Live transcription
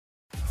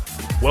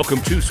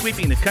Welcome to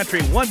Sweeping the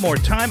Country one more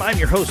time. I'm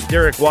your host,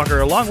 Derek Walker.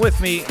 Along with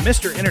me,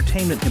 Mr.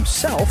 Entertainment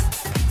himself,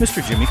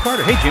 Mr. Jimmy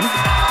Carter. Hey, Jimmy.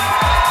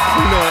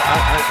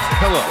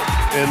 Hello.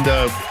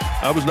 And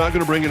I was not going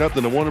to bring it up,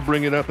 then I want to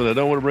bring it up, and I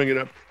don't want to bring it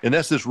up. And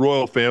that's this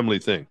royal family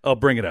thing. Oh,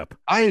 bring it up.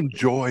 I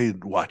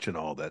enjoyed watching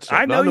all that stuff.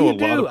 I know you a lot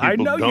do. of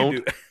people don't. You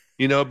do.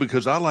 You know,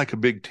 because I like a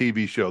big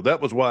TV show.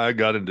 That was why I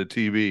got into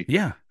TV.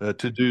 Yeah.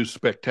 To do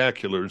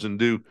spectaculars and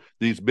do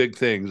these big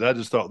things. I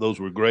just thought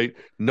those were great.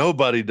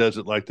 Nobody does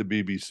it like the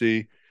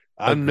BBC.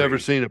 I've never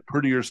seen a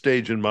prettier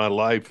stage in my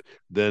life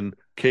than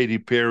Katy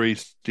Perry,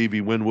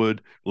 Stevie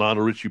Winwood,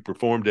 Lionel Richie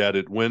performed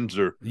at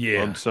Windsor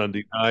on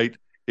Sunday night.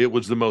 It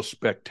was the most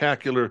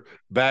spectacular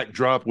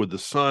backdrop with the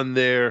sun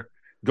there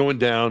going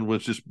down,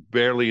 was just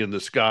barely in the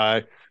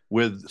sky,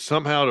 with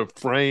somehow a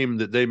frame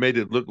that they made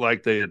it look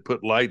like they had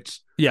put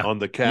lights on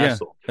the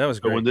castle. Yeah, that was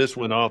great. So when this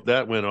went off,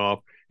 that went off.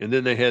 And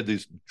then they had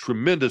this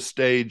tremendous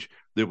stage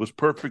that was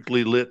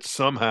perfectly lit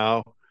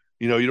somehow.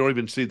 You know, you don't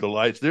even see the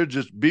lights. They're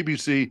just,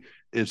 BBC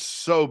is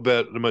so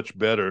much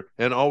better,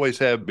 and always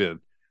have been,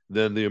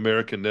 than the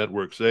American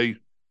networks. They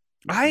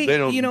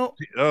don't, you know,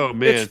 oh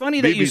man, it's funny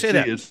BBC that you say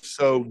that. Is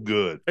so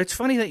good. It's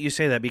funny that you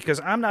say that, because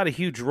I'm not a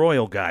huge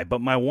royal guy,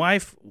 but my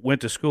wife went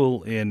to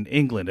school in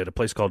England at a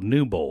place called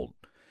Newbold,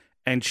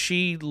 and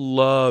she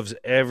loves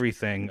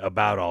everything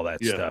about all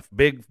that stuff.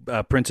 Big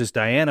Princess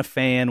Diana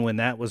fan when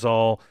that was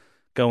all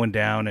going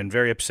down, and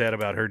very upset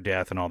about her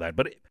death and all that.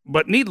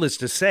 But needless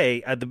to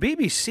say, the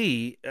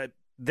BBC,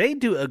 they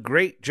do a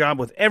great job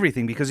with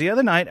everything, because the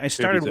other night I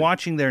started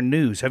watching their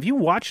news. Have you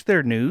watched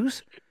their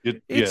news?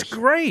 It's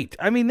great.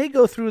 I mean, they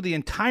go through the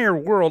entire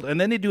world,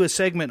 and then they do a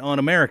segment on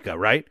America,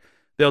 right?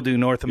 They'll do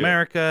North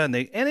America, and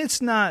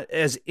it's not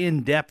as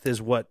in-depth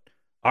as what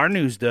our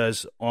news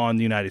does on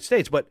the United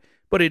States, but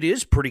it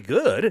is pretty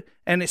good,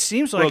 and it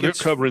seems like they're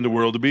covering the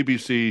world. The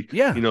BBC,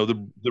 you know,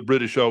 the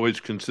British always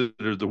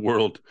consider the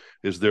world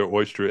is their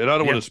oyster, and I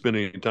don't want to spend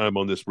any time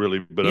on this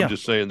really, but I'm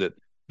just saying that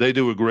they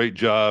do a great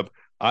job.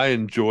 I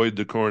enjoyed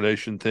the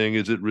coronation thing.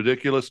 Is it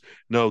ridiculous?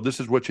 No, this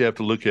is what you have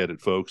to look at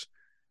it, folks.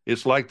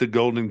 It's like the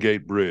Golden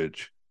Gate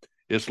Bridge.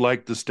 It's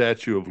like the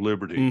Statue of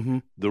Liberty. Mm-hmm.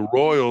 The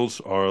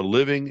royals are a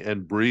living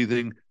and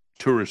breathing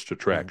tourist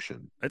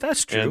attraction.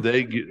 That's true.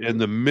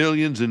 And the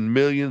millions and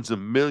millions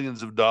and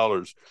millions of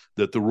dollars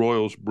that the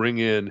royals bring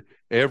in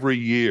every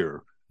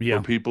year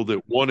for people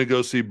that want to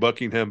go see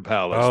Buckingham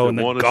Palace, and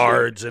the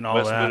guards and all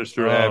that,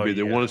 Westminster Abbey,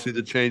 they want to see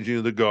the changing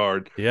of the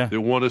guard, they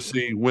want to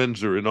see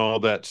Windsor and all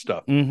that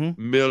stuff.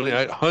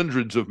 Mm-hmm.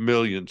 Hundreds of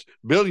millions,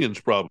 billions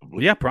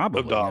probably,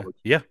 of dollars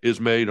is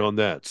made on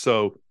that.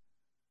 So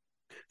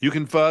you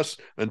can fuss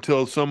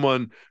until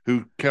someone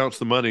who counts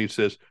the money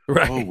says,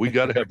 "Oh, we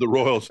got to have the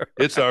royals.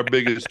 It's our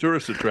biggest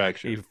tourist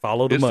attraction." You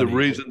follow the money. It's the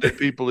reason that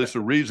it's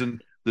the reason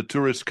the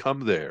tourists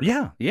come there.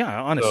 Yeah,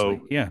 honestly,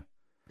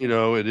 You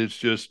know, it is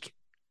just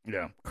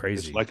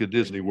crazy. It's like a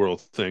Disney World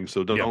thing.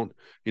 So don't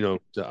you know?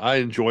 I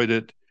enjoyed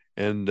it,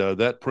 and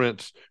that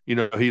prince, you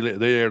know,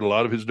 they aired a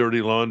lot of his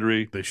dirty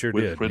laundry. They sure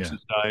with did. Princess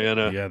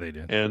Diana. Yeah, they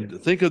did. And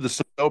think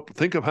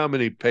of how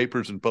many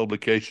papers and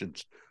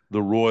publications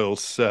the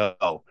royals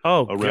sell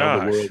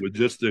around the world with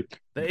just the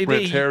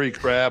Prince Harry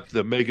crap,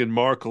 the Meghan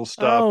Markle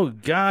stuff. Oh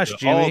gosh,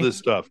 Jimmy. All this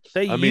stuff.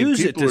 They use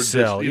it to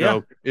sell. You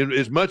know,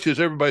 as much as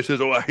everybody says,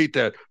 "Oh, I hate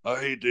that. I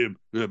hate them."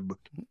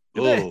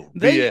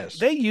 BS.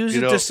 They use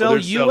it to sell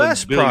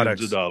U.S.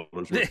 products. Of dollars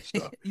worth of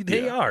stuff.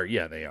 They are.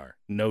 Yeah, they are.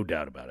 No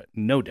doubt about it.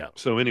 No doubt.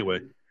 So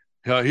anyway,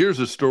 here's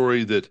a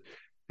story that.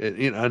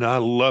 And I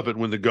love it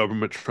when the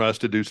government tries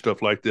to do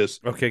stuff like this.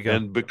 Okay, good.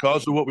 And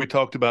because of what we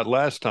talked about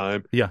last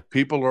time,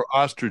 people are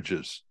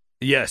ostriches.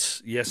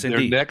 Yes,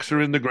 indeed. Their necks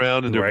are in the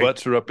ground and their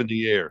butts are up in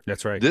the air.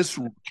 That's right. This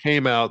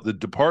came out, the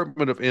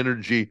Department of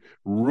Energy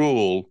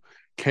rule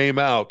came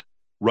out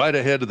right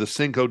ahead of the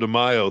Cinco de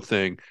Mayo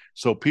thing,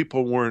 so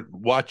people weren't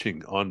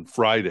watching on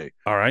Friday.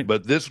 All right.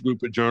 But this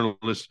group of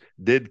journalists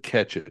did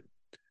catch it.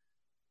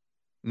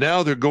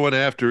 Now they're going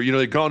after,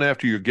 they've gone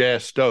after your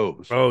gas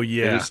stoves. Oh,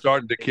 yeah. And it's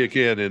starting to kick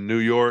in New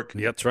York.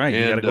 That's right.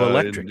 You got to go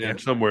electric.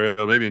 And somewhere,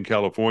 maybe in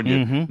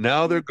California. Mm-hmm.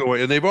 Now they're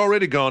going, and they've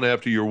already gone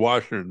after your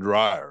washer and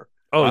dryer.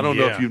 Oh, I don't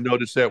know if you've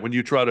noticed that when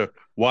you try to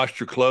wash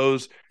your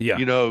clothes,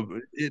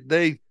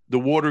 the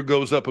water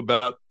goes up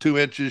about 2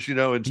 inches, instead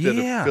of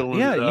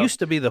filling it up. It used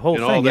to be the whole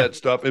thing. And all that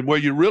stuff. And where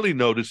you really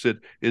notice it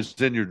is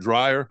in your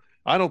dryer.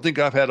 I don't think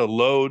I've had a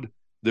load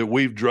that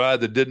we've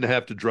dried that didn't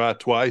have to dry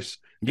twice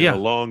in a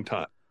long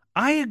time.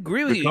 I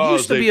agree with you. Because you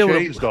used to be able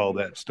changed all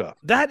that stuff.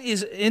 That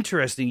is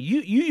interesting. You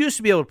used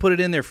to be able to put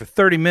it in there for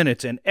 30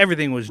 minutes and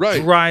everything was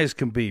dry as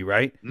can be,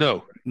 right?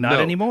 No.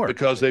 Not anymore.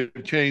 Because they've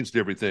changed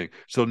everything.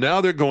 So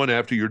now they're going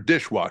after your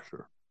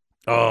dishwasher.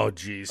 Oh,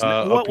 geez.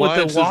 What,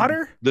 with the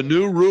water? The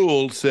new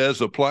rule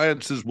says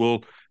appliances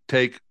will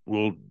take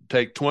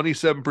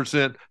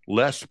 27%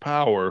 less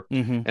power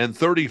and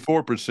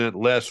 34%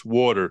 less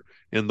water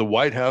in the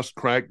White House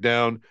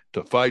crackdown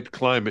to fight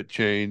climate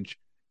change.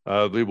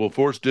 They will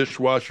force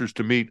dishwashers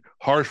to meet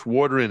harsh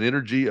water and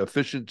energy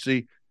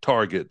efficiency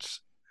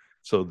targets.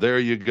 So there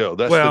you go.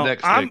 That's the Well,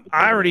 next thing.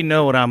 I already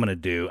know what I'm going to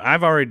do.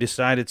 I've already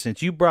decided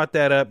since you brought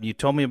that up, you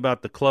told me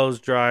about the clothes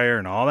dryer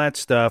and all that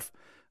stuff.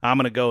 I'm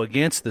going to go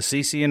against the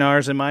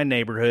CCNRs in my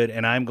neighborhood,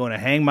 and I'm going to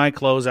hang my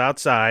clothes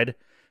outside,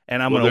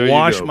 and I'm Well, going there to you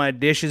wash go. my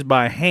dishes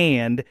by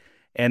hand,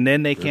 and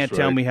then they That's can't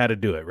tell right. me how to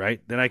do it, right?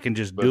 Then I can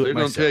just But do they're it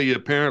going to tell myself. you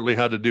apparently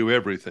how to do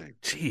everything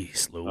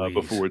Jeez Louise.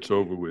 before it's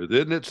over with.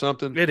 Isn't it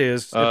something? It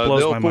is. It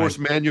blows They'll my force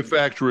mind.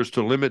 manufacturers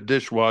to limit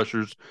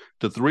dishwashers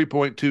to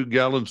 3.2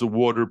 gallons of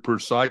water per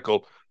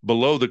cycle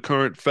below the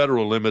current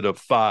federal limit of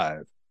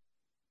 5.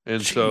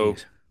 And so,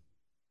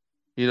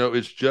 Jeez.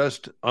 it's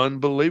just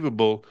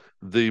unbelievable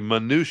the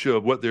minutia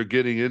of what they're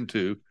getting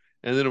into.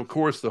 And then, of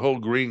course, the whole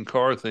green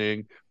car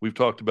thing. We've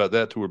talked about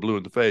that till we're blue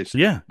in the face.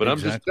 Yeah, But I'm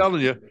just exactly.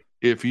 telling you,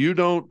 if you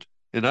don't,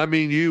 and I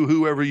mean you,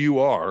 whoever you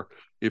are,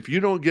 if you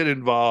don't get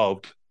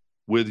involved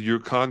with your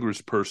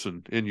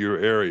congressperson in your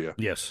area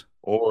Yes.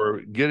 or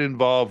get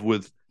involved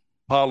with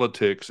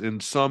politics in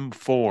some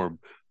form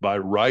by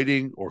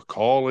writing or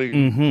calling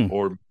Mm-hmm.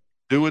 or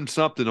doing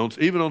something on,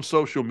 even on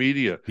social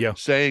media, Yeah.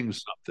 saying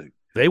something,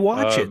 They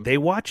watch it. um, They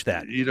watch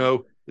that.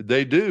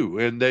 they do,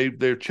 and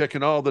they're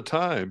checking all the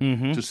time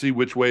Mm-hmm. to see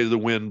which way the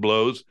wind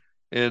blows.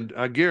 And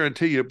I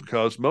guarantee you,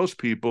 because most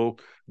people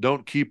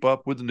don't keep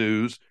up with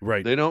news,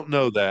 Right. they don't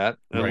know that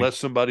Right. unless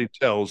somebody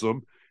tells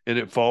them, and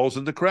it falls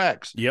in the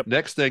cracks. Yep.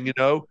 Next thing you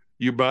know,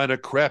 you're buying a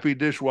crappy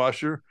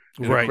dishwasher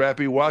and a Right.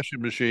 crappy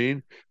washing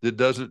machine that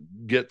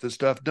doesn't get the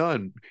stuff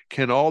done.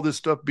 Can all this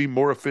stuff be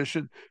more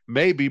efficient?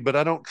 Maybe, but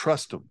I don't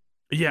trust them.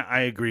 Yeah,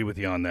 I agree with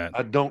you on that.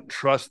 I don't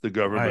trust the I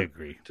government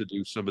agree. to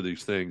do some of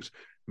these things.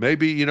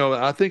 Maybe,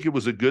 I think it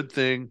was a good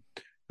thing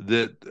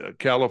that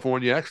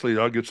California, actually,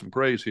 I'll get some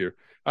praise here.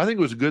 I think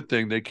it was a good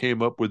thing they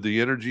came up with the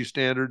energy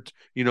standards,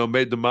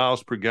 made the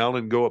miles per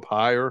gallon go up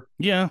higher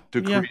Yeah.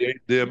 to Yeah.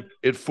 create them.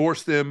 It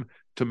forced them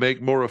to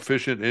make more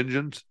efficient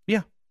engines.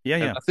 Yeah. Yeah.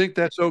 And Yeah. I think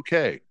that's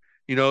okay.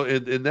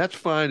 And that's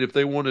fine if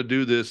they want to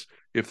do this,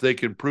 if they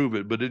can prove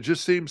it. But it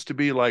just seems to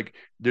be like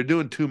they're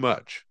doing too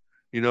much.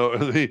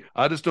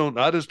 I just don't.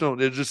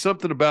 There's just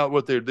something about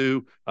what they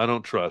do I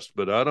don't trust.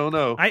 But I don't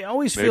know. I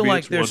always Maybe feel like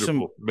it's there's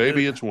wonderful. some.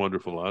 Maybe it's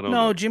wonderful. I don't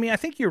No, know. Jimmy, I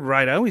think you're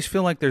right. I always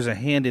feel like there's a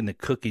hand in the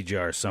cookie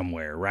jar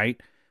somewhere, right?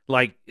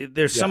 Like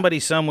there's Yeah. somebody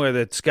somewhere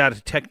that's got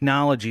a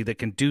technology that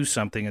can do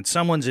something and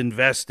someone's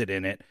invested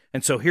in it.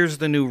 And so here's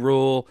the new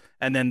rule.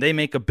 And then they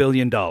make $1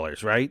 billion,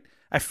 right?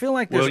 I feel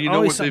like there's Well, you know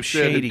always what something they've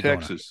said shady in going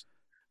on. Texas.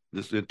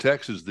 In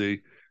Texas,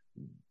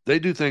 they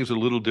do things a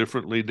little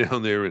differently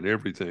down there and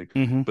everything.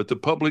 Mm-hmm. But the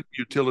Public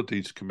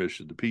Utilities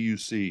Commission, the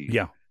PUC,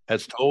 Yeah.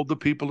 has told the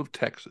people of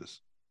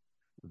Texas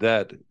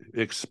that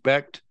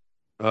expect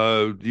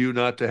you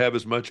not to have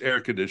as much air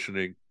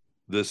conditioning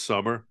this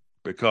summer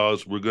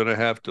because we're going to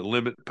have to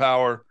limit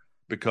power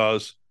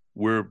because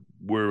we're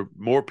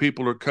more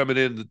people are coming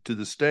into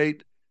the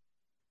state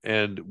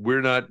and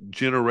we're not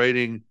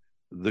generating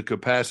the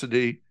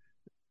capacity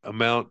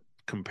amount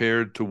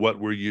compared to what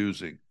we're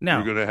using. Now-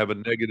 We're going to have a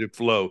negative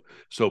flow.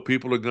 So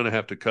people are going to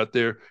have to cut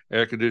their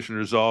air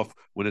conditioners off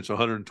when it's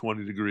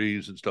 120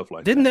 degrees and stuff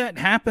like Didn't that.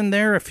 that happen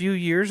there a few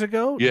years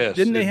ago? Yes,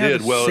 Didn't they it have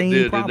did. the Well, same it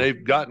did, problem? and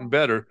they've gotten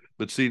better.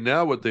 But see,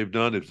 now what they've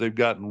done is they've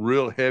gotten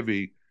real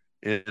heavy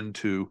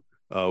into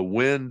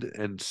wind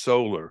and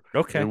solar.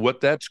 Okay. And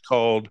what that's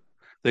called,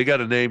 they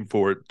got a name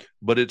for it,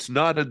 but it's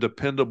not a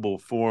dependable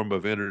form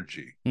of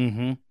energy.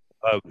 Mm-hmm.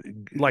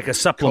 Like a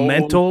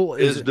supplemental Coal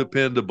is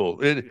dependable.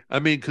 I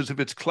mean, because if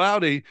it's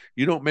cloudy,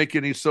 you don't make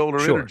any solar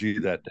Sure. energy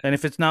that day. And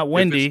if it's not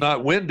windy, If it's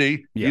not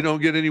windy, Yeah. you don't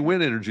get any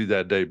wind energy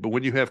that day. But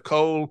when you have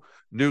coal,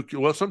 nuclear,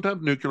 well,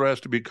 sometimes nuclear has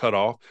to be cut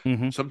off.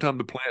 Mhm. Sometimes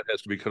the plant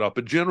has to be cut off.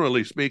 But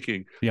generally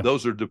speaking, Yeah.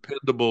 those are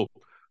dependable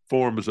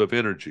forms of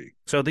energy.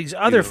 so these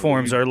other know,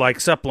 forms are like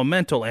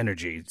supplemental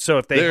energy. So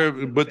if They're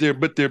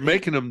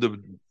making them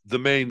the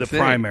main the thing.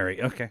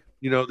 primary, okay.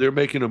 They're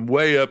making them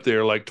way up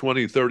there, like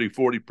 20, 30,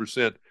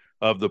 40%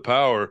 of the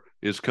power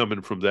is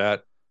coming from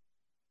that.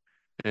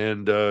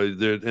 And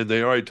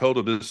they already told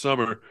them this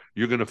summer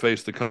you're going to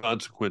face the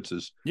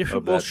consequences Yeah,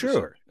 of well, that.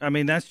 sure. I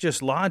mean, that's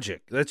just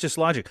logic. That's just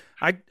logic.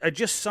 I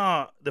just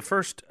saw the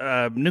first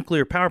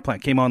nuclear power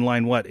plant came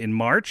online, in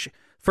March?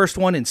 First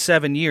one in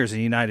 7 years in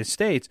the United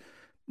States.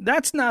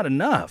 That's not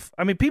enough.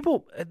 I mean,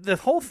 the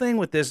whole thing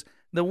with this,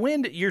 the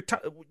wind,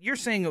 you're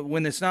saying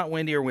when it's not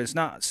windy or when it's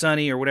not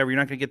sunny or whatever, you're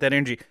not going to get that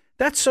energy.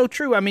 That's so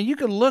true. I mean, you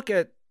can look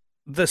at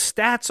the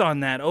stats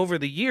on that over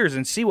the years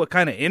and see what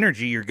kind of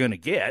energy you're going to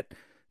get.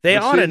 They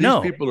ought to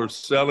know. These people are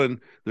selling.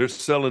 They're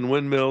selling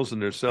windmills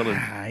and they're selling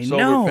I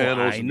solar know,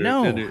 panels. I and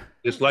know. and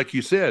it's like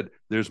you said.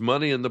 There's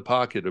money in the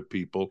pocket of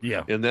people.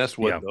 Yeah. And that's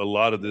what Yeah. a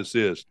lot of this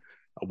is.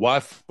 Why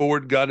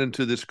Ford got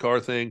into this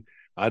car thing,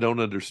 I don't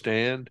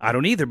understand. I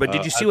don't either. But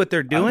did you see what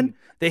they're doing?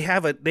 They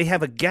have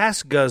a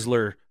gas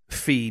guzzler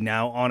fee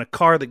now on a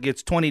car that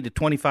gets 20 to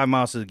 25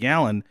 miles a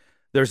gallon.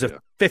 There's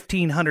a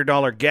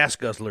 $1,500 gas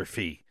guzzler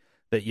fee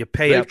that you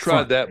pay They've up tried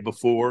front. that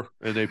before,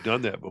 and they've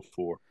done that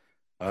before.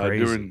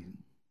 Crazy. During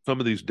some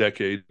of these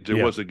decades, there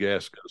Yeah. was a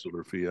gas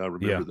guzzler fee. I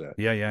remember that.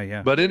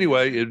 Yeah. But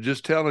anyway,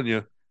 just telling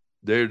you,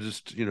 They're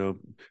just,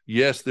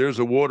 yes, there's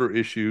a water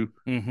issue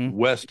Mm-hmm.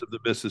 west of the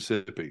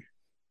Mississippi,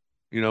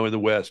 in the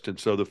West. And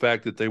so the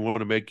fact that they want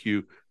to make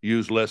you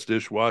use less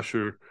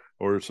dishwasher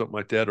or something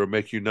like that, or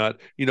make you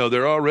not,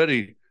 they're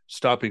already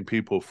stopping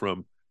people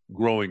from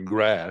growing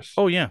grass.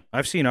 Oh, yeah.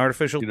 I've seen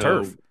artificial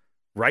turf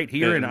right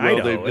here in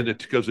Well, Idaho.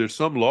 because there's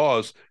some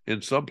laws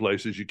in some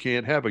places you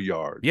can't have a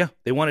yard. Yeah,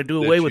 they want to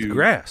do away with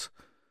grass.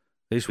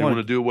 They want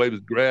to do away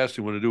with grass.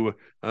 They want to do.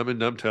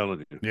 I'm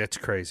telling you, it's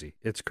crazy.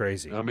 It's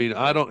crazy. I mean,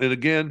 I don't. And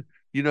again,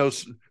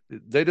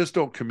 they just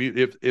don't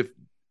commute.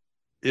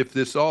 If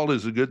this all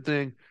is a good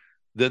thing,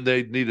 then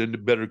they need a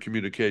better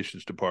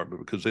communications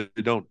department because they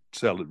don't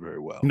sell it very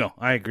well. No,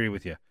 I agree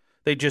with you.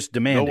 They just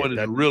demand no one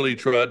has really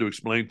tried to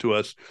explain to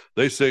us.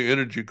 They say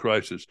energy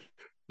crisis,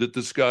 that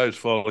the sky is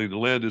falling, the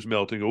land is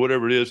melting, or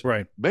whatever it is.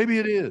 Right. Maybe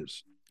it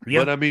is.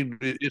 Yeah. But I mean,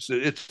 it's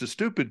a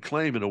stupid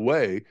claim in a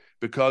way,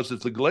 because if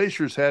the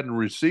glaciers hadn't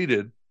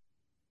receded,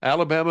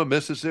 Alabama,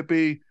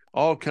 Mississippi,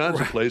 all kinds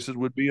of places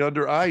would be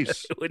under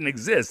ice. It wouldn't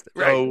exist.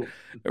 Right.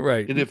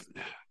 Right. And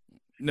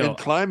and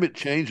climate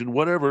change and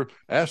whatever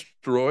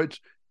asteroids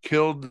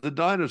killed the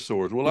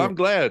dinosaurs. Well, I'm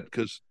glad,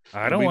 because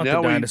I don't want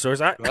the dinosaurs.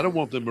 I don't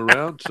want them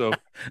around. So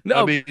no.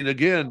 I mean,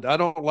 again, I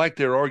don't like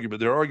their argument.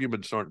 Their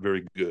arguments aren't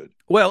very good.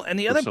 Well, and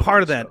the other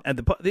part of that, and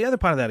the other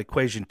part of that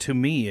equation to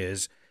me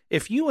is,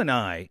 if you and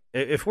I,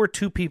 if we're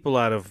two people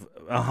out of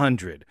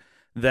 100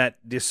 that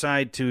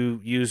decide to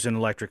use an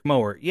electric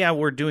mower, yeah,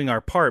 we're doing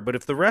our part. But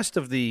if the rest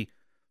of the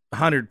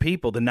 100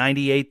 people, the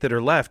 98 that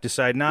are left,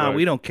 decide,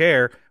 we don't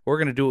care, we're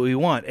going to do what we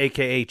want,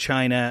 a.k.a.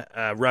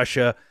 China,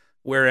 Russia,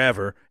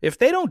 wherever, if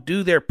they don't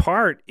do their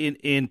part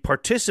in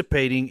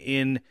participating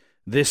in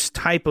this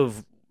type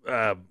of,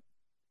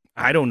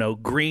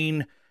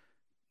 green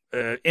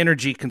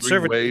energy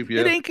conservative,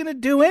 it ain't going to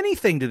do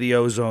anything to the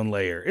ozone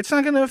layer. It's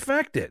not going to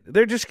affect it.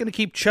 They're just going to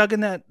keep chugging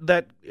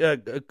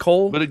that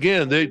coal. But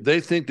again,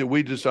 they think that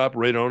we just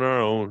operate on our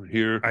own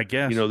here. I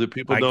guess. The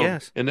people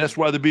don't. And that's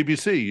why the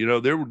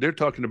BBC, they're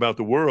talking about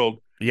the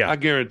world. Yeah. I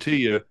guarantee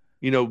you,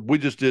 we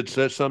just did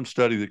some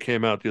study that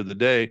came out the other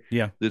day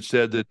that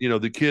said that,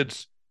 the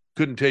kids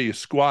couldn't tell you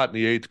squat in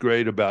the 8th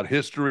grade about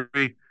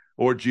history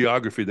or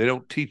geography. They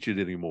don't teach it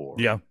anymore.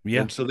 Yeah.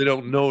 And so they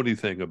don't know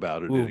anything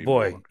about it anymore.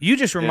 Boy, you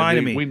just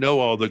reminded me. We know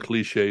all the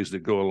cliches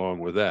that go along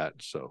with that.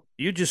 So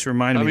you just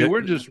reminded me. I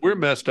mean, we're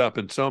messed up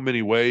in so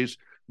many ways,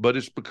 but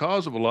it's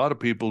because of a lot of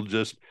people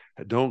just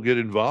don't get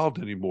involved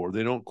anymore.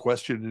 They don't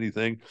question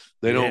anything.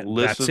 They don't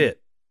listen. That's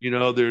it.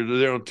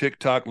 They're on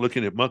TikTok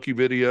looking at monkey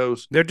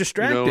videos. They're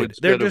distracted.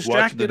 They're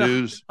distracted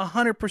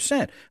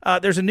 100%.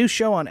 There's a new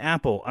show on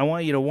Apple I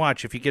want you to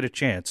watch if you get a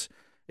chance.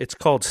 It's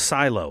called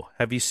Silo.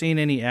 Have you seen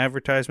any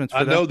advertisements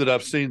for that? I know that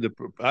I've seen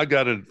I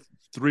got it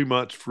 3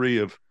 months free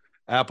of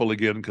Apple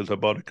again because I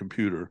bought a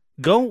computer.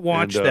 Go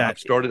watch that.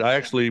 I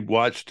actually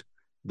watched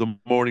the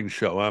morning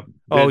show. I'm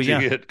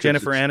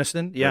Jennifer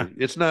Aniston. Yeah.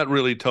 It's not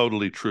really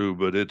totally true,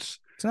 but it's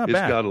not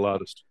bad. It's got a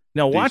lot of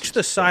Now watch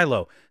the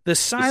Silo. The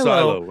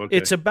Silo, okay.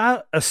 It's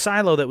about a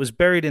silo that was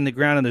buried in the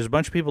ground, and there's a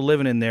bunch of people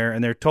living in there,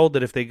 and they're told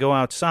that if they go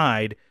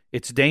outside,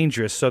 it's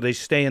dangerous, so they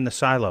stay in the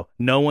silo.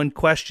 No one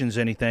questions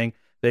anything.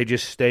 They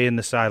just stay in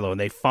the silo, and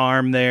they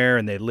farm there,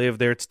 and they live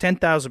there. It's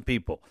 10,000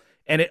 people.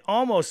 And it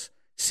almost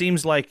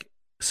seems like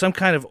some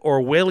kind of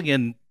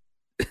Orwellian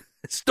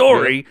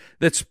story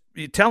that's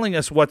telling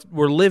us what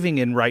we're living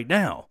in right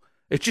now.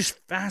 It's just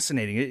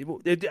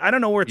fascinating. I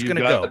don't know where it's going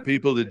to go.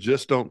 People that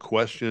just don't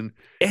question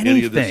anything,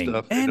 any of this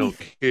stuff. They don't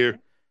care.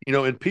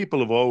 And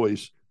people have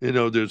always,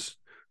 there's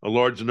a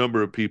large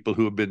number of people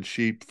who have been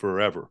sheep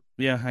forever.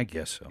 Yeah, I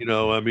guess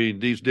so. I mean,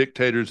 these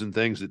dictators and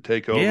things that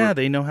take over. Yeah,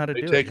 they know how to do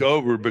it. They take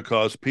over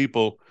because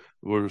people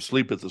were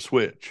asleep at the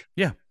switch.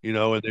 Yeah.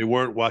 And they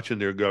weren't watching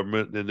their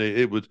government, and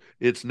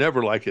it's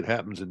never like it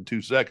happens in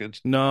 2 seconds.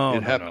 No,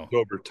 it happens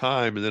over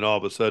time, and then all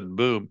of a sudden,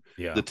 boom,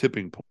 the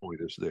tipping point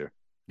is there.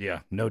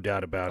 Yeah, no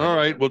doubt about it. All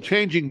right, well,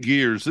 changing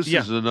gears, this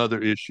is another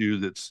issue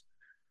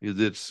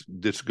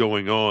that's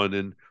going on,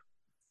 and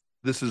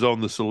this is on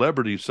the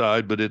celebrity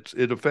side, but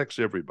it affects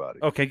everybody.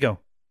 Okay, go.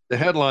 The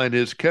headline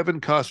is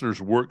Kevin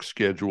Costner's work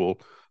schedule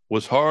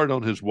was hard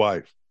on his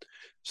wife.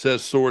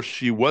 Says source,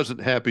 she wasn't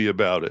happy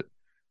about it.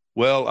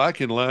 Well, I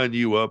can line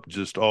you up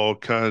just all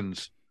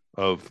kinds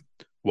of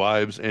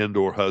wives and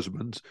or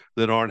husbands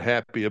that aren't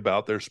happy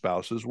about their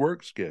spouse's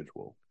work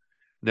schedule.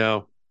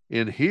 Now,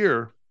 in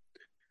here,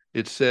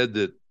 it said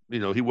that,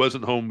 he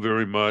wasn't home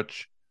very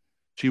much.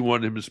 She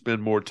wanted him to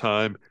spend more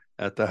time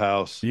at the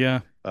house.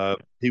 Yeah.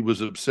 He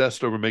was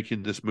obsessed over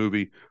making this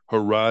movie,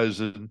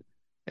 Horizon.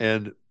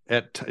 And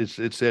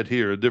it said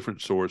here, a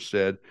different source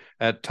said,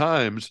 at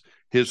times,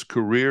 his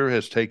career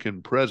has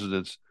taken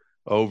precedence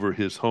over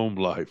his home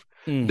life.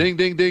 Ding,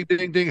 ding, ding,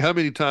 ding, ding. How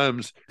many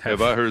times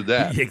have I heard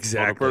that?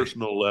 Exactly. On a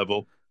personal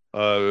level?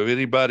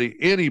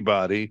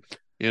 Anybody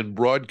in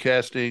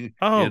broadcasting,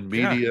 in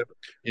media,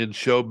 in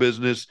show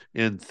business,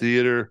 in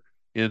theater,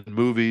 in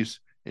movies,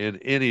 in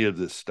any of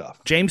this stuff.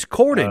 James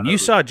Corden. You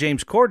saw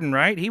James Corden,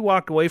 right? He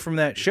walked away from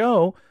that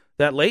show,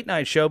 that late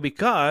night show,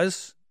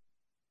 because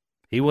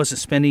he wasn't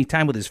spending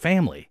time with his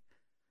family.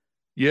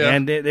 Yeah,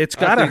 and it's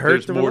got to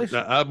hurt the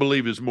relationship. I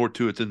believe there's more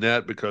to it than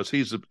that because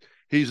he's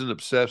an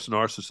obsessed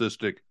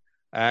narcissistic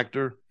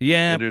actor.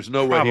 Yeah, and there's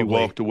no way he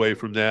walked away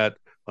from that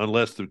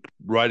unless the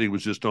writing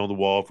was just on the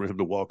wall for him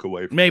to walk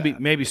away from that.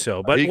 Maybe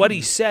so. But what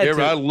he said,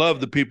 I love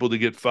the people that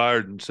get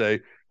fired and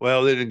say,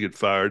 "Well, they didn't get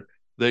fired.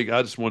 I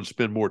just want to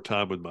spend more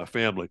time with my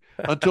family."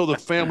 Until the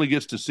family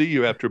gets to see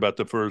you after about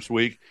the first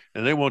week,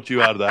 and they want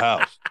you out of the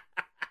house.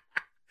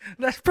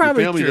 That's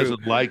probably true. The family true.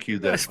 doesn't like you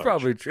that That's much.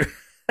 Probably true.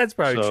 That's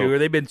probably true. Or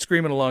they've been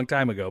screaming a long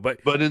time ago.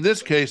 But in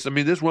this case, I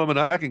mean, this woman,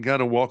 I can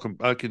kind of walk them.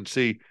 I can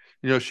see,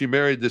 she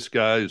married this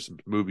guy who's a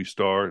movie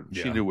star, and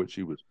she knew what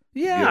she was.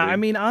 Yeah, getting. I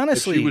mean,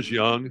 honestly, she was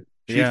young.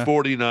 She's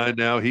 49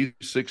 now. He's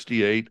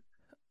 68.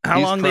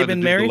 How long they've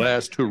been married? The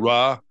last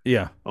hurrah.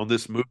 Yeah. On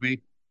this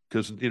movie,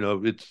 because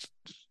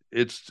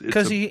it's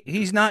because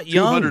he's not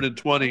young.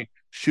 220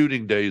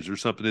 shooting days or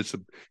something.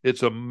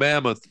 It's a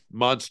mammoth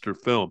monster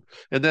film,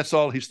 and that's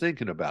all he's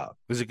thinking about.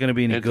 Is it going to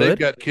be any and good? They've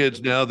got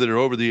kids now that are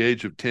over the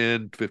age of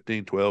 10,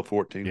 15, 12,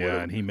 14. Yeah,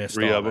 whatever, and he missed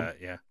 3 all of them. that.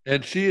 Yeah,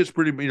 and she is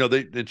pretty.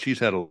 And she's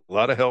had a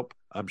lot of help.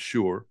 I'm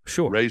sure.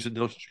 Raising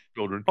those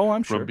children. Oh,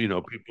 I'm sure. From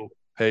people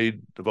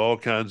paid of all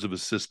kinds of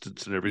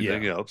assistance and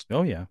everything else.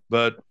 Oh yeah.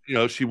 But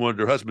she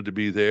wanted her husband to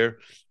be there,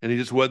 and he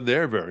just wasn't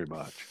there very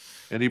much.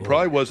 And he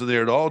probably wasn't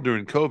there at all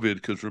during COVID,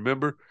 because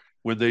remember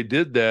when they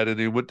did that and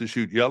they went to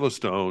shoot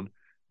Yellowstone,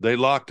 they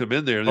locked him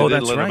in there and they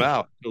didn't let him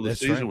out until the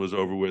season was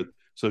over with.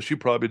 So she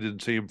probably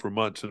didn't see him for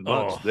months and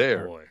months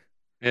there. Boy.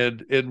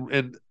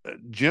 And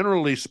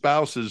generally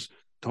spouses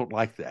don't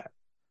like that.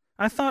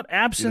 I thought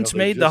absence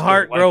made the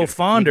heart grow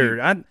fonder.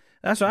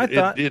 That's what I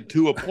thought.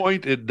 To a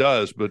point it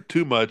does, but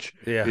too much,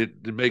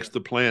 it makes the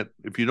plant.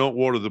 If you don't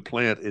water the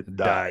plant, it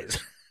dies.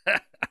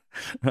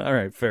 All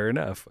right, fair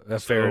enough.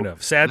 Fair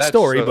enough. Sad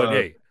story, but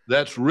hey,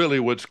 that's really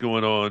what's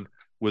going on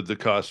with the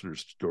Costner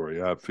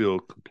story. I feel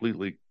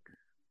completely,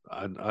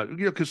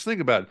 because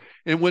think about it.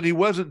 And when he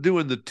wasn't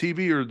doing the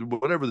TV or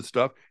whatever the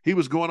stuff, he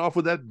was going off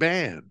with that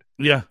band.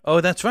 Yeah.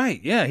 Oh, that's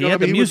right. Yeah, he had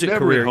the music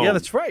career. Yeah,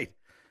 that's right.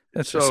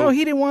 So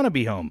he didn't want to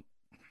be home.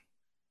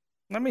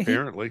 I mean,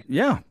 apparently,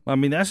 I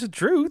mean, that's the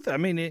truth. I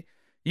mean,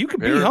 you could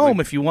be home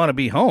if you want to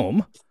be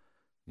home.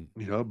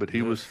 But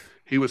he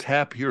was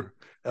happier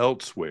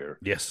elsewhere.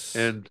 Yes,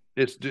 and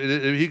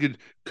he could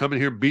come in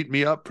here and beat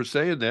me up for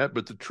saying that,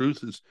 but the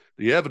truth is,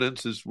 the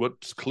evidence is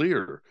what's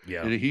clear.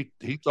 Yeah, and he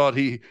thought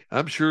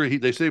I'm sure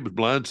they say he was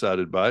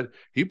blindsided by it.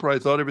 He probably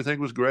thought everything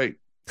was great.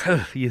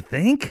 You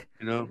think?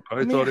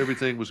 Probably thought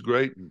everything was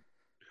great and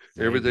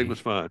everything was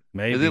fine.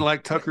 Maybe. And then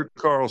like Tucker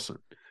Carlson.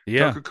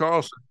 Yeah, Tucker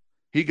Carlson.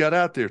 He got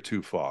out there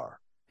too far.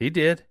 He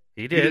did.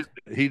 He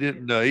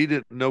didn't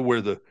know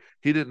where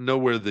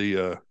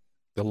the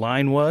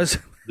line was.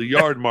 The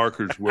yard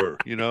markers were.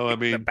 I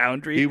mean, the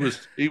boundary. He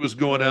was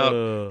going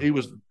out. He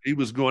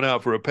was going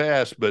out for a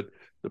pass, but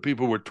the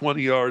people were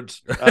 20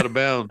 yards out of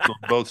bounds on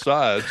both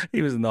sides.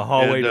 He was in the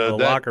hallway to the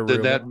locker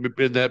room.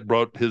 That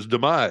brought his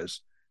demise.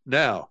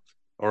 Now,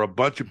 are a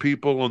bunch of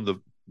people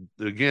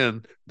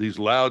these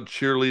loud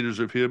cheerleaders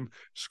of him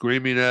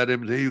screaming at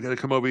him, "Hey, you got to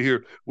come over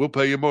here. We'll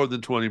pay you more than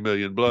 $20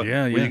 million." Well,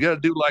 you got to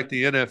do like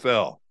the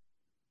NFL.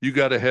 You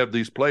got to have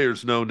these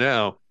players know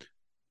now.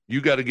 You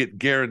got to get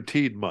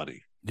guaranteed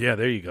money. Yeah,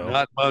 there you go.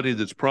 Not money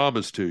that's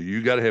promised to you.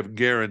 You got to have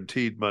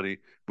guaranteed money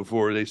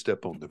before they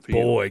step on the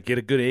field. Boy, get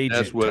a good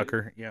agent,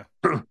 Tucker. Yeah.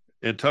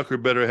 And Tucker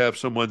better have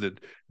someone that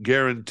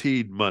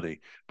guaranteed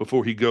money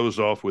before he goes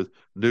off with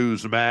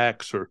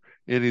Newsmax or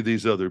any of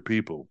these other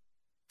people.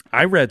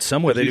 I read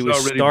somewhere that he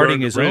was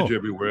starting his own.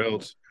 Everywhere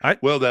else.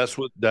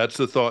 That's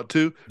the thought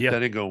too. Yeah.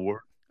 That ain't gonna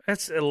work.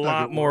 That's a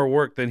lot more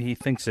work than he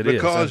thinks it is.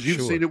 Because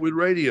you've seen it with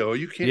radio.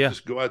 You can't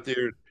just go out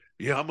there.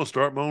 I'm gonna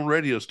start my own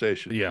radio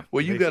station. Yeah.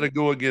 Well, you got to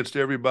go against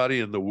everybody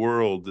in the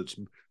world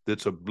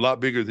that's a lot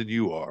bigger than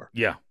you are.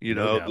 Yeah.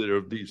 That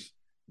are these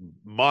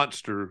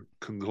monster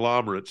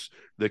conglomerates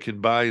that can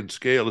buy and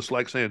scale. It's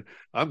like saying,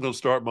 I'm going to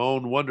start my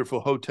own wonderful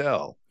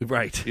hotel.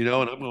 Right. And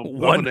I'm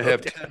going to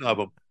have 10 of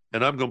them.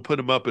 And I'm going to put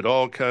them up at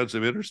all kinds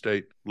of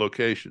interstate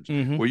locations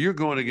where you're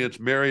going against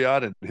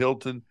Marriott and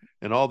Hilton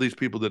and all these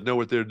people that know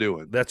what they're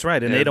doing. That's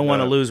right. And they don't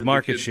want to lose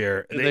market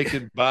share. And they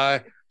can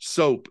buy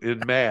soap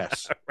in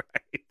mass.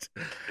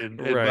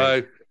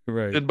 Right.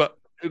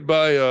 And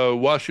buy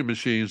washing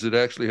machines that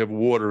actually have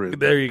water in them.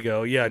 There you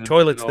go. Yeah.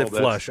 Toilets that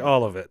flush,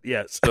 all of it.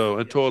 Yes.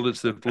 And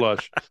toilets that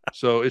flush.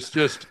 So it's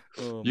just,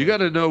 you got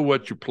to know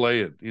what you're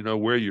playing,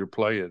 where you're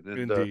playing. And,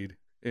 Indeed.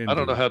 I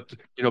don't know how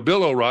to,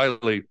 Bill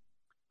O'Reilly,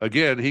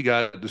 again, he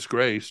got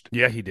disgraced.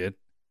 Yeah, he did.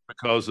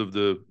 Because of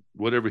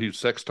whatever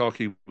sex talk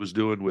he was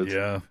doing with.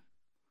 Yeah.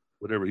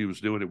 Whatever he was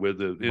doing it with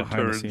the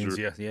interns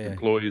or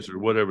employees or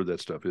whatever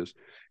that stuff is.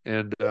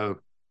 And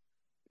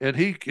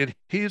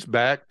he's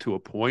back to a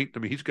point. I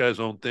mean, he's got his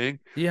own thing.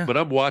 Yeah. But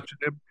I'm watching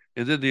him.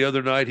 And then the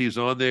other night he's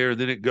on there,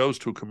 and then it goes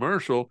to a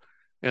commercial.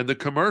 And the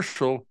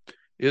commercial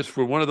is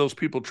for one of those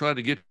people trying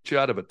to get you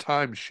out of a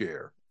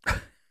timeshare.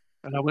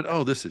 And I went,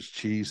 oh, this is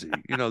cheesy.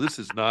 This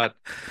is not.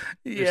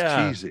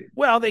 It's cheesy.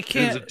 Well, they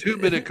can't. There's a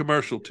 2-minute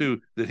commercial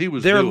too that he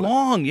was. They're doing.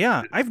 long.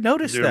 Yeah, I've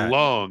noticed they're that.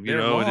 long.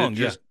 They're long, and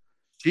it just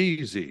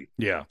cheesy.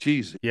 Yeah.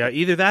 Cheesy. Yeah,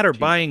 either that or Cheesy.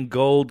 buying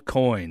gold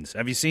coins.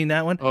 Have you seen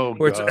that one? Oh,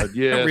 Where it's God, a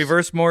yes.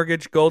 reverse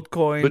mortgage, gold But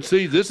coin,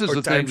 see, this is or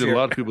the thing that a timeshare.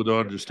 lot of people don't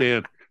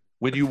understand.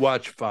 When you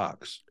watch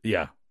Fox,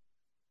 Yeah.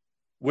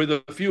 with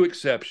a few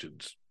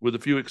exceptions,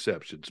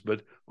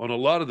 but on a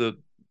lot of the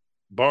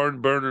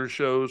barn burner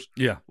shows,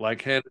 Yeah.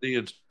 like Hannity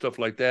and stuff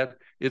like that,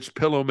 it's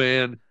Pillow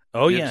Man.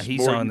 Oh, yeah, It's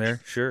he's on mortgage.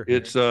 there. Sure.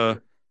 It's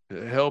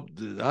help.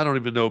 I don't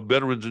even know,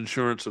 veterans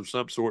insurance of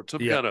some sort,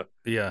 some Yeah.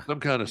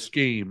 kind of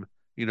scheme.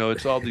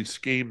 It's all these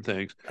scheme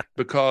things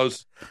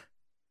because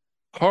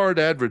hard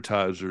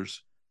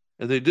advertisers,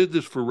 and they did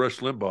this for Rush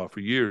Limbaugh for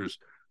years.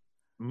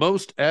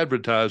 Most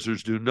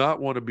advertisers do not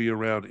want to be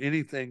around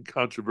anything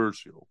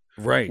controversial.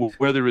 Right.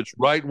 Whether it's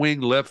right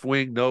wing, left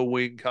wing, no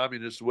wing,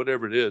 communist,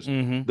 whatever it is,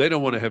 Mm-hmm. they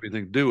don't want to have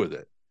anything to do with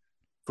it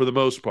for the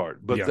most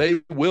part. But Yeah.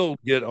 they will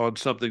get on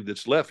something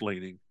that's left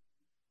leaning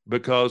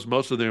because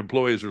most of their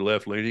employees are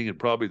left leaning, and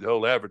probably the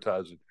whole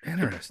advertising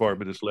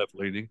department is left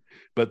leaning.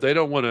 But they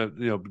don't want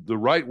to, the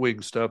right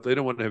wing stuff, they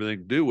don't want to have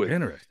anything to do with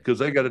because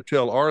they got to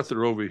tell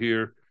Arthur over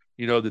here,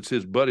 that's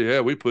his buddy.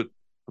 Yeah, we put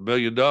 $1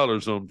 million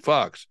on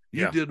Fox.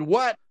 You did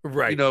what?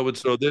 Right. And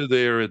so they're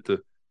there at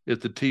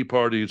the tea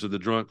parties or the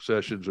drunk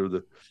sessions or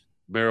the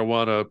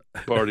marijuana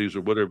parties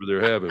or whatever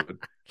they're having.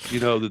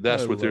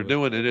 That's what they're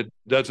doing, and it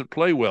doesn't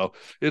play well.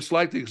 It's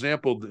like the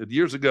example that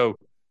years ago,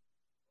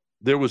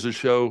 there was a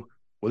show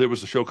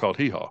called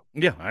Hee Haw.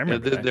 Yeah, I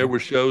remember. And then there were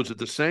shows at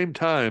the same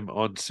time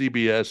on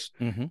CBS,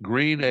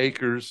 Green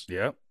Acres,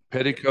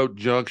 Petticoat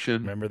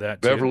Junction, remember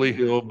that too. Beverly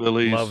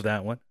Hillbillies. Love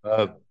that one.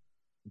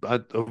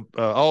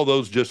 All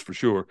those just for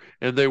sure.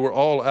 And they were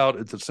all out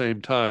at the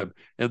same time.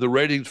 And the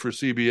ratings for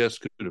CBS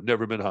could have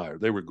never been higher.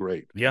 They were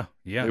great. Yeah.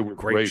 They were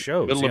great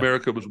shows. Middle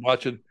America was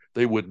watching.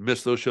 They wouldn't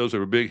miss those shows. They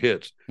were big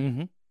hits.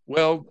 Mm-hmm.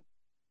 Well,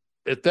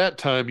 at that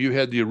time, you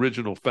had the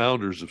original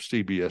founders of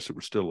CBS that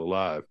were still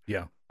alive.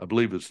 Yeah. I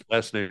believe his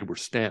last name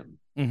was Stanton.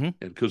 Mm-hmm.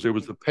 And because there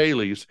was the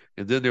Paleys,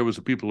 and then there was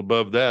the people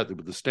above that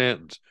were the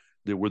Stantons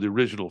that were the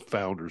original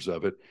founders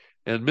of it.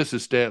 And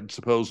Mrs. Stanton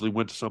supposedly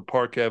went to some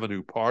Park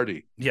Avenue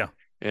party. Yeah.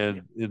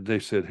 And they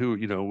said,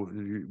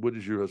 what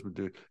does your husband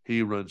do?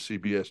 He runs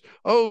CBS.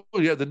 Oh,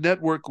 yeah, the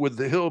network with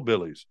the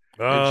hillbillies.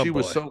 And she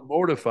was so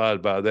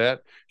mortified by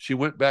that. She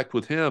went back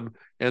with him,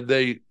 and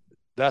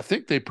I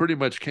think they pretty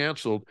much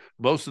canceled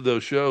most of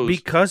those shows.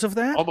 Because of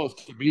that?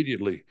 Almost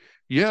immediately.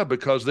 Yeah,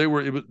 because they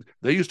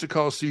used to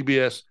call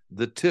CBS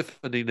the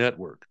Tiffany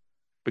Network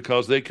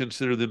because they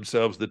consider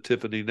themselves the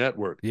Tiffany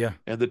Network. Yeah.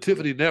 And the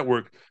Tiffany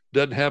Network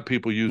doesn't have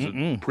people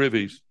using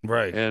privies.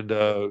 Right.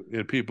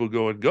 And people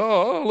going,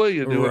 golly,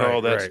 and doing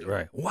all that stuff.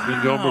 Right. Wow.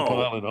 And Gomer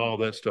Pyle and all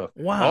that stuff.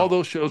 Wow. All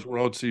those shows were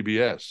on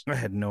CBS. I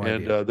had no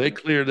idea. And they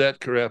cleared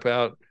that crap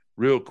out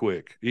real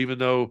quick, even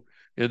though,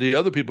 and the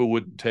other people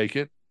wouldn't take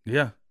it.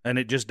 Yeah. And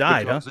it just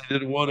died, huh? They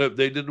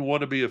didn't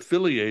want to be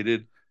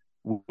affiliated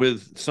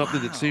with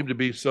something that seemed to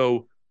be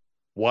so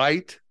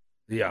white,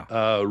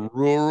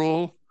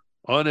 rural,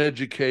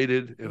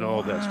 uneducated, and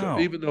all that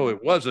stuff. Even though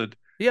it wasn't,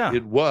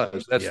 it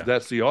was.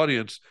 That's the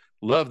audience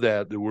loved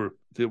that. There were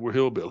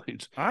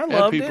hillbillies. I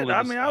loved it.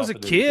 I mean, I was a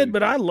kid,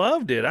 but I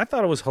loved it. I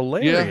thought it was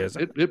hilarious.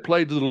 Yeah, it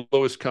played to the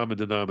lowest common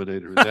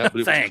denominator in that,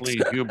 but it was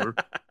clean humor.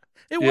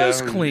 It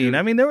was clean.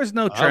 I mean, there was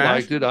no trash. I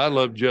liked it. I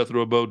loved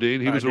Jethro Bodine.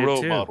 He was a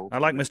role model. I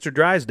like Mr.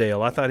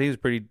 Drysdale. I thought he was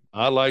pretty.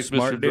 I liked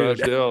Mr.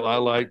 Drysdale. I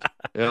liked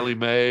Ellie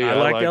Mae. I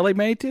liked Ellie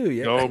Mae too.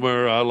 Yeah,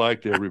 Gomer. I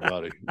liked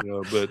everybody.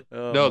 But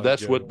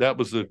that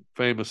was the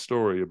famous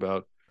story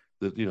about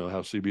how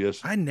CBS.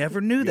 I never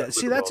knew that.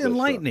 See, that's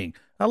enlightening.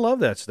 I love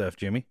that stuff,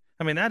 Jimmy.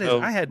 I mean, that is.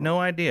 I had no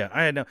idea.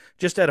 I had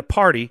just at a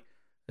party.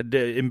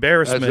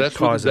 Embarrassment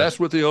causes. That's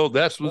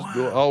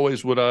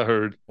always what I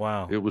heard.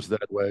 Wow, it was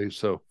that way.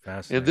 So,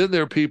 and then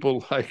there are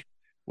people like,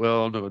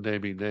 well, I'm not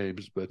naming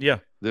names, but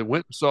that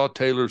went and saw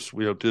Taylor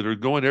Swift. That are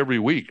going every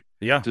week,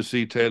 to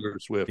see Taylor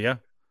Swift. Yeah,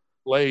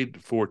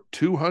 played for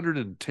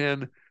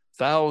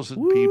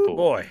 210,000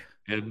 people.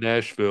 In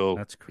Nashville.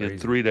 That's crazy. In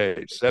 3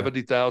 days.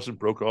 70,000,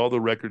 broke all the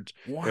records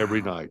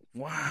every night.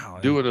 Wow,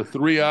 doing a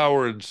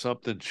 3-hour and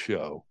something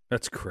show.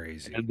 That's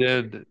crazy. And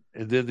then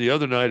the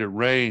other night it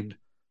rained.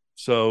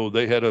 So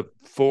they had a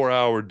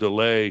 4-hour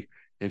delay,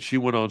 and she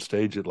went on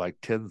stage at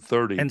like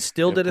 10:30 and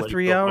still did a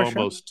 3-hour show.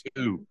 Almost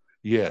 2,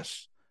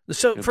 yes.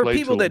 So for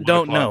people that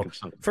don't know,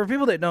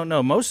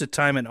 most of the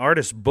time an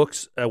artist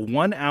books a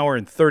 1 hour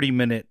and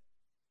 30-minute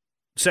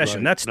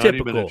session. Right. That's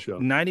typical.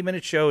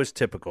 90-minute show is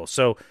typical.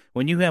 So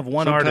when you have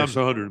one artist,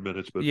 100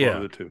 minutes, but one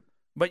of the two.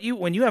 But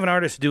when you have an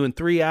artist doing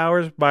 3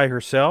 hours by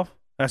herself,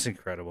 that's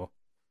incredible.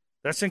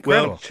 That's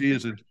incredible. Well, she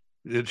is,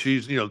 and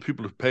she's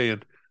people are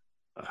paying.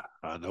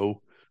 I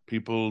know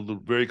people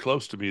very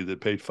close to me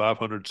that paid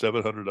 $500,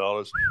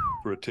 $700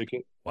 for a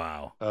ticket.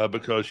 Wow!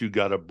 Because you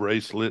got a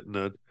bracelet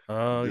and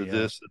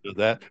this and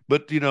that.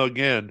 But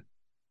again,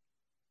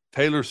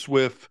 Taylor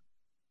Swift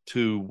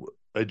to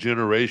a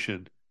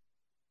generation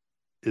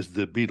is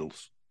the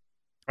Beatles.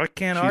 I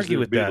can't argue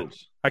with that.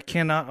 I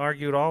cannot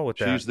argue at all with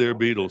that. She's their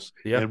Beatles.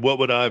 Yeah. And what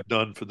would I have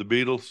done for the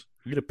Beatles?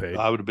 You'd have paid.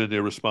 I would have been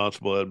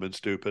irresponsible. I'd have been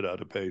stupid. I'd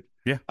have paid.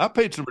 Yeah. I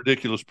paid some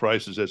ridiculous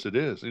prices as it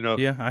is.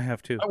 Yeah, I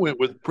have too. I went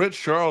with Prince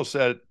Charles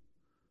sat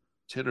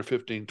 10 or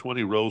 15,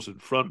 20 rows in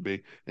front of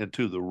me and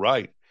to the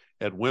right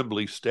at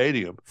Wembley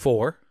Stadium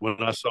 4.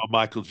 when I saw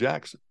Michael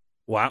Jackson.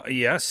 Wow.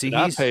 Yeah. See,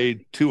 I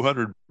paid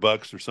 $200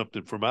 or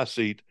something for my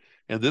seat,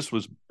 and this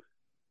was,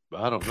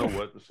 I don't know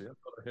what. See, I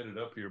thought I had it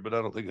up here, but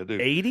I don't think I do.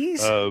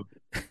 80s?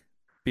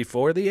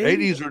 Before the 80s?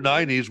 80s or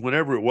 90s,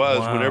 whenever it was,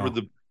 Wow. whenever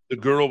the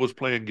girl was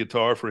playing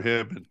guitar for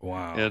him,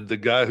 and the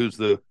guy who's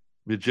the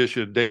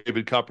magician,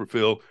 David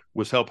Copperfield,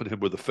 was helping him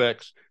with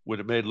effects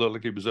when it made it look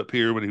like he was up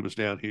here when he was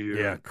down here.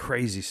 Yeah,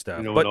 crazy stuff.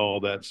 And all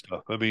that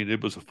stuff. I mean,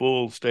 it was a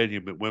full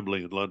stadium at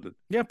Wembley in London.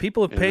 Yeah,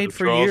 people have paid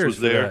for Charles years was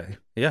for there. that.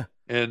 Yeah.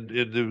 And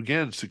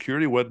again,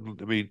 security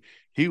wasn't. I mean,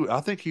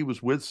 I think he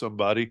was with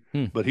somebody,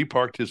 but he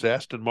parked his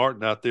Aston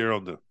Martin out there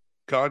on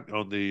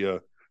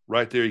the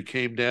right there. He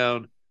came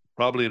down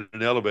probably in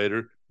an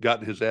elevator, got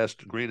in his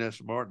green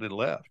Aston Martin, and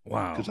left.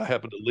 Wow. Because I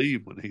happened to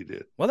leave when he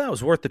did. Well, that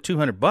was worth the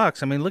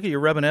 $200. I mean, look at you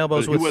rubbing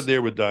elbows He with. wasn't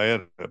there with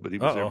Diana, but he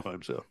was there by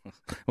himself.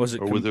 Was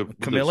it with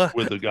Camilla?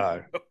 With the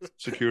guy,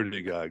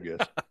 security guy, I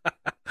guess.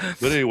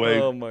 But anyway,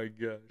 oh my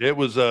God, it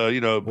was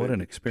what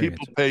an experience.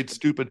 People paid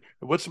stupid.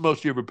 What's the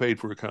most you ever paid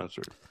for a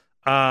concert?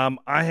 I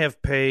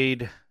have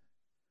paid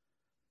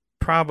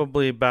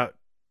probably about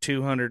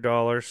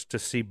 $200 to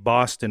see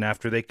Boston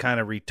after they kind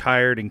of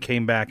retired and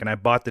came back, and I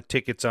bought the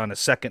tickets on a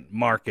second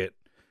market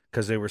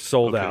because they were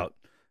sold out,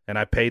 and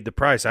I paid the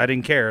price. I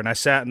didn't care, and I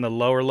sat in the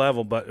lower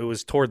level, but it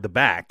was toward the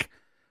back.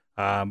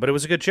 But it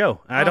was a good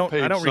show. I don't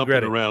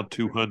regret it. Around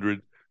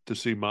 $200 to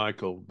see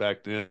Michael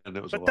back then, and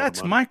it was. But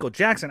that's Michael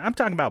Jackson. I'm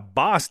talking about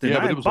Boston.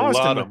 Yeah, but it was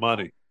Boston, a lot of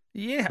money.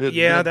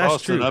 Yeah, that's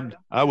Boston, true.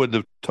 I wouldn't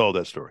have told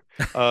that story.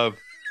 Well,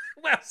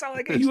 it's not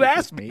like you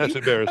asked me. That's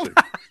embarrassing,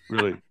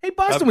 really. Hey,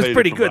 Boston was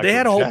pretty good. They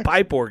had a whole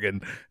pipe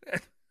organ.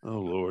 Oh,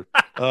 Lord.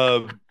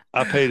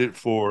 I paid it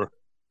for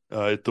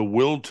at the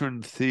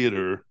Wiltern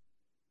Theater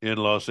in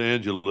Los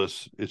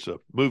Angeles. It's a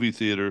movie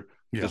theater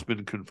that's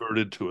been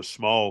converted to a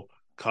small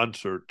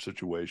concert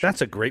situation.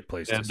 That's a great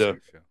place to see.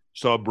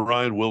 Saw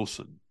Brian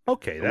Wilson.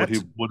 Okay,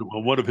 that's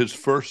one of his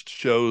first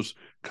shows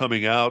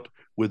coming out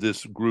with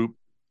this group,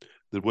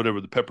 the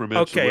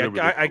Peppermints. Okay,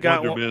 I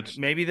got one.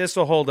 Maybe this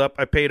will hold up.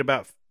 I paid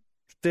about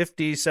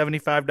 $50,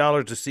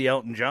 $75 to see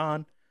Elton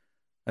John.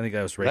 I think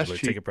that was regular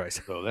ticket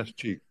price. Oh, that's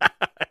cheap.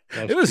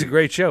 It was a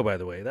great show, by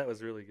the way. That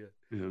was really good.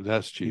 Yeah,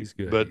 that's cheap. He's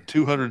good, but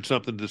 $200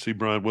 something to see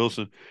Brian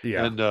Wilson.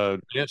 Yeah. And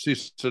Nancy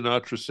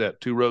Sinatra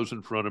sat 2 rows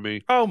in front of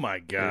me. Oh my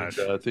gosh!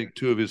 And, I think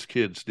 2 of his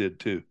kids did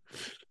too.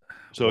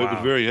 So it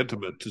was very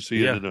intimate to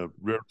see it in a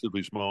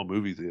relatively small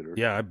movie theater.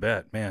 Yeah, I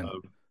bet, man.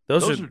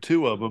 Those are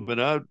 2 of them,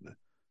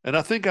 and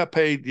I think I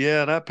paid.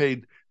 Yeah, and I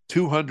paid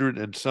 $200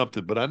 and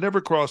something, but I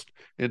never crossed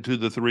into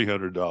the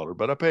 $300.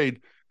 But I paid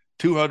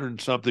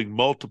 $200 something,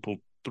 multiple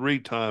 3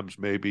 times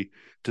maybe,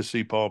 to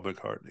see Paul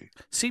McCartney.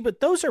 See, but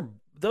those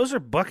are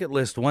bucket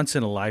list once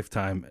in a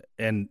lifetime,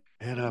 and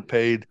I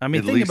paid. I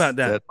mean, think about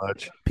that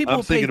much. People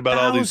I'm thinking about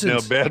thousands. all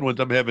these now bad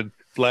ones. I'm having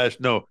flash.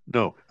 No,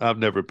 I've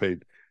never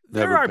paid.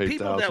 There are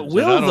people that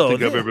will, I don't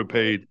think I've ever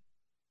paid.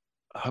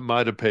 I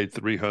might have paid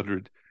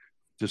 $300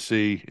 to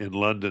see in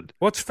London.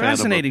 What's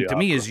fascinating to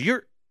me is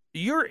you're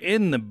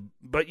in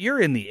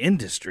the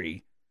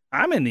industry.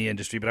 I'm in the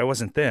industry, but I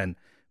wasn't then.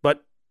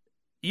 But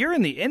you're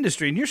in the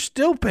industry and you're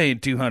still paying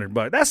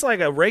 $200. That's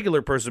like a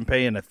regular person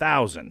paying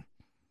 $1,000.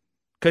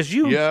 Because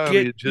you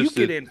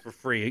get in for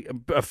free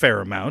a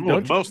fair amount,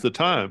 don't you? Most of the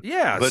time.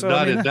 Yeah. But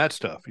not in that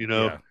stuff,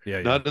 Not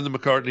in the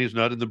McCartneys,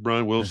 not in the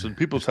Brian Wilson.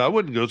 People say, I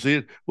wouldn't go see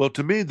it. Well,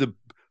 to me, the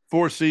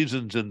Four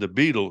Seasons and the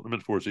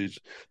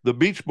Beatles, the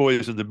Beach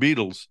Boys and the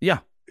Beatles,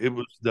 it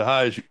was the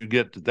highest you could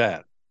get to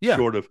that. Yeah.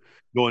 Sort of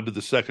going to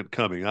the second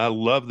coming. I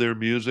love their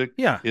music.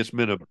 Yeah. It's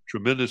been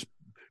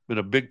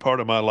a big part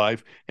of my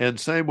life. And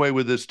same way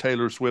with this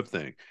Taylor Swift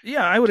thing.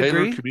 Yeah, I would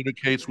agree. Taylor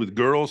communicates with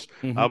girls.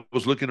 Mm-hmm. I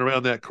was looking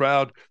around that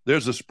crowd.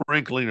 There's a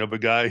sprinkling of a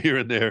guy here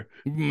and there,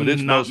 but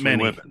it's not mostly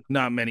many. women.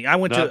 Not many. I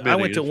went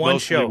to one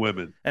show.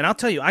 Women. And I'll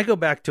tell you, I go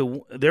back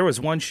to, there was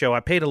one show. I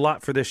paid a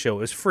lot for this show.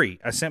 It was free.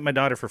 I sent my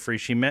daughter for free.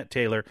 She met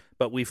Taylor,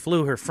 but we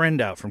flew her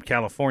friend out from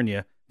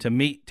California to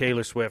meet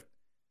Taylor Swift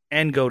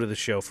and go to the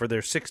show for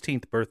their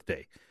 16th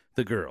birthday.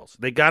 The girls.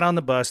 They got on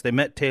the bus. They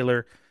met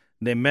Taylor.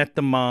 They met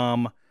the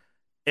mom.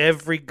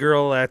 Every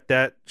girl at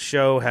that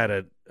show had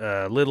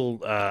a little,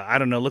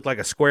 looked like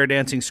a square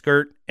dancing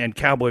skirt and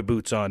cowboy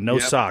boots on, no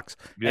socks.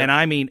 Yep. And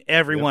I mean,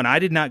 everyone. Yep. I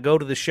did not go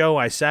to the show.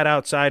 I sat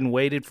outside and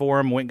waited for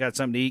them, went and got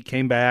something to eat,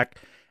 came back,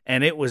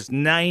 and it was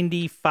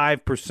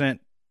 95%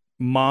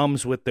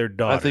 moms with their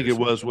daughters. I think it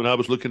was when I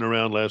was looking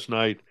around last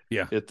night.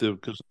 Yeah.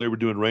 Because they were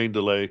doing rain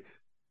delay.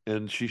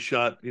 And she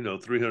shot,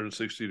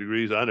 360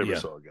 degrees. I never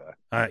saw a guy.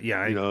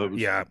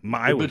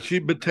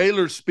 But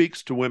Taylor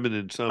speaks to women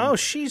in some. Oh,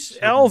 she's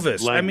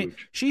Elvis. Language. I mean,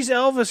 she's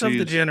Elvis of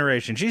the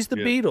generation. She's the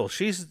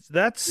Beatles.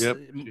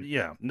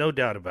 No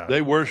doubt about it.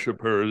 They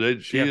worship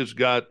her. She has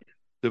got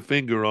the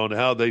finger on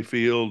how they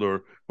feel,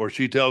 or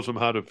she tells them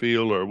how to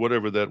feel, or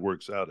whatever that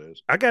works out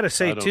as. I got to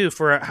say too,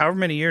 for however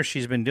many years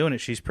she's been doing it,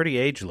 she's pretty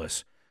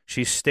ageless.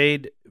 She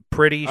stayed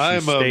pretty. She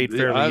stayed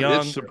fairly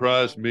young. It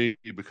surprised me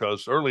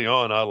because early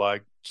on I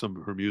liked some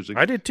of her music.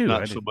 I did too.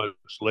 Not so much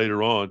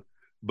later on,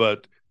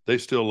 but they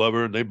still love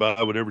her and they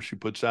buy whatever she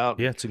puts out.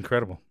 Yeah, it's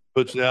incredible.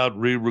 Puts it out,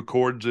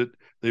 re-records it,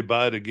 they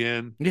buy it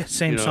again. Yeah,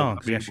 same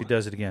songs. Yeah, she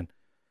does it again.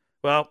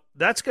 Well,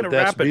 that's going to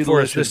wrap it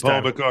for us this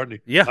time. Paul McCartney.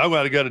 Yeah.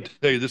 I got to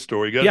tell you this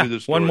story. You got to do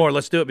this story. One more.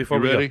 Let's do it before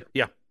we ready? go.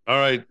 Yeah. All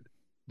right.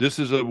 This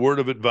is a word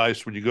of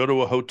advice. When you go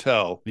to a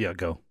hotel,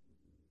 go.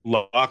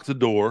 Lock the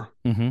door,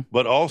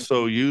 but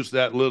also use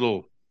that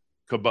little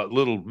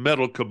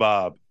metal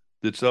kebab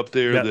that's up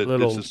there. That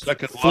little it's a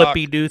second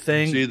flippy do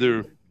thing.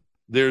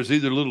 There's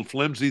either a little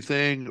flimsy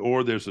thing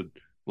or there's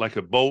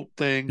a bolt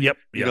thing. Yep.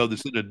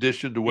 That's in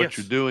addition to what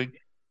you're doing.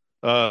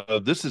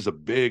 This is a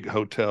big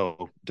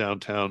hotel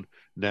downtown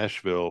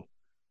Nashville.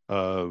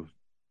 And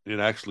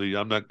actually,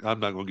 I'm not going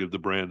to give the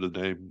brand the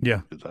name.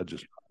 Yeah.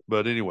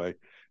 But anyway,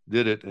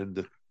 did it.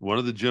 And one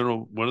of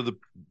the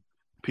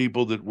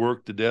people that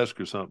worked the desk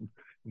or something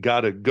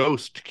got a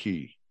ghost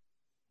key.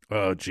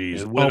 Oh,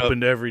 geez.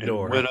 Opened every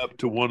door. Went up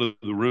to one of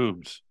the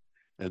rooms.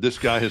 And this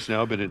guy has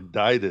now been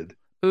indicted.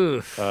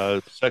 Oof.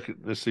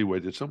 Let's see.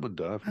 Wait, did someone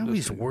die? I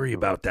always worry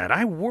about that.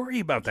 I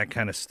worry about that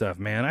kind of stuff,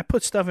 man. I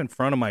put stuff in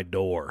front of my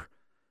door.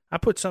 I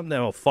put something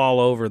that will fall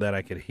over that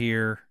I could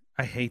hear.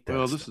 I hate that.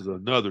 Well, this is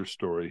another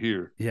story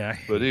here. Yeah.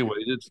 But anyway,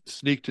 it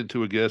sneaked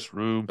into a guest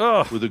room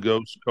Oh. with a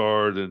ghost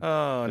card and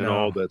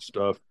all that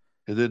stuff.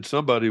 And then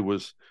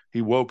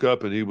he woke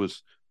up and he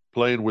was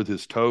playing with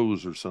his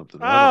toes or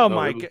something. Oh,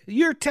 my God.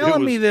 You're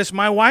telling me this.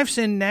 My wife's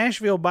in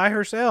Nashville by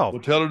herself.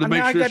 Well, tell her to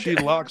make sure she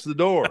locks the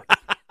door.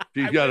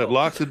 She's got to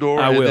lock the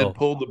door then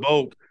pull the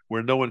bolt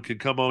where no one can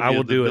come on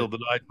in the middle of the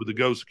night with a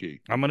ghost key.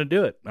 I'm going to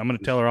do it. I'm going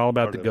to tell her all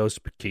about the ghost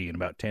key in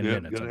about 10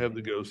 minutes. I'm going to have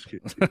the ghost key.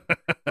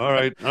 All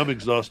right. I'm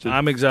exhausted.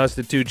 I'm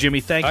exhausted too. Jimmy,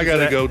 thank you. I got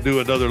to go do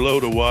another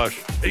load of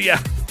wash.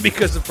 Yeah,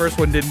 because the first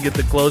one didn't get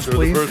the clothes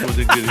clean. The first one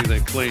didn't get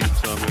anything clean.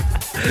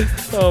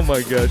 So oh,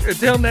 my gosh.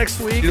 Until next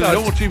week. I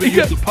don't want you to even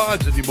use the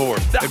pods anymore.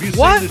 Have you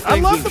what? seen the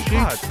things I love the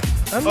pods.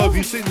 Have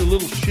you seen the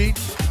little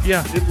sheets?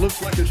 Yeah. It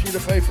looks like a sheet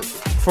of paper.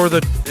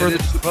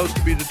 It's supposed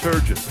to be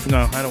detergent.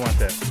 No, I don't want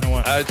that.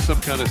 It's some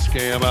kind of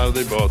scam.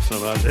 They bought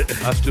some.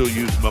 I still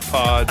use my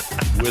pod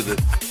with it.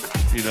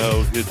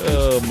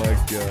 Oh, my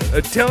God.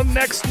 Until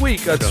next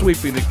week on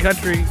Sweeping the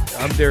Country,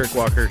 I'm Derek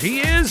Walker.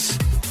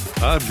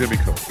 I'm Jimmy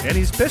Carter. And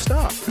he's pissed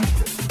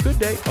off. Good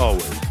day.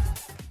 Always.